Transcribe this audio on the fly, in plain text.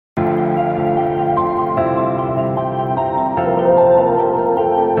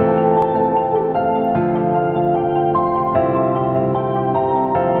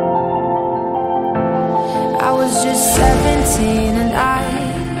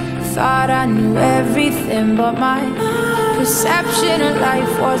thought I knew everything, but my perception of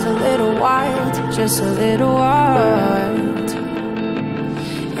life was a little wild, just a little wild.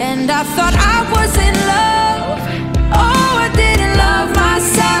 And I thought I was in love. Oh, I didn't love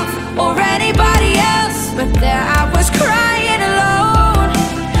myself or anybody else, but there I was crying alone.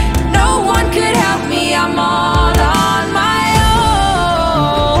 No one could help me, I'm all on my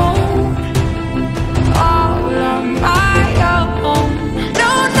own. All on my own.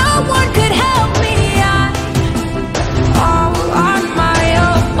 No, no one could help me, I'm all on my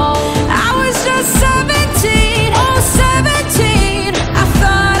own. I was just 17, oh 17. I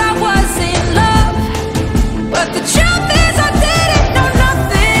thought I was in love, but the truth is I didn't know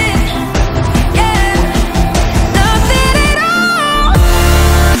nothing. Yeah, nothing at all.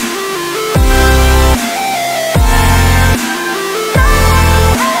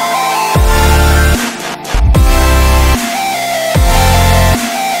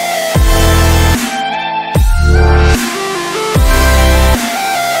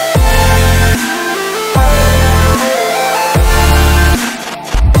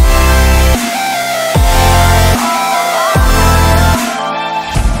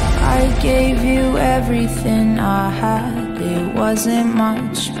 I gave you everything I had. It wasn't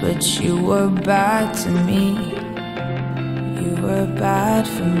much, but you were bad to me. You were bad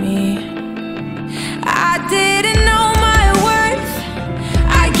for me. I didn't know my worth.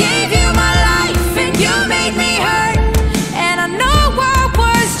 I gave you my life and you made me hurt. And I know I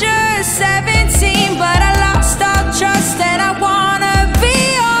was just 17, but I lost all trust and I wanna be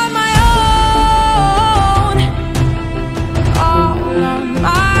on my own. All on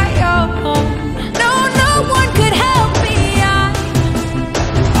my own. No, no one could help me, I'm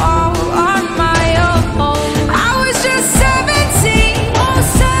all on my own. I was just 17, oh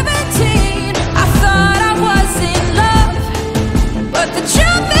 17. I thought I was in love, but the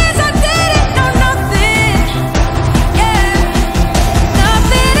truth is I didn't know nothing. Yeah,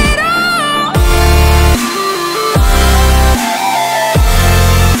 nothing at all.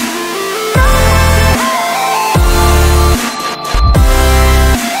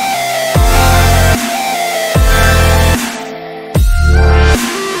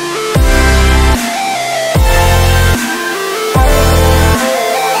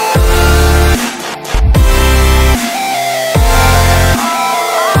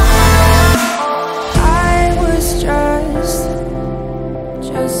 I was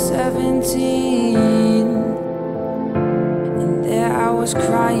just 17, and there I was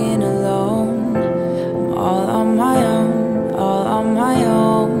crying alone. I'm all on my own, all on my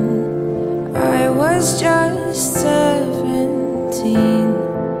own. I was just 17.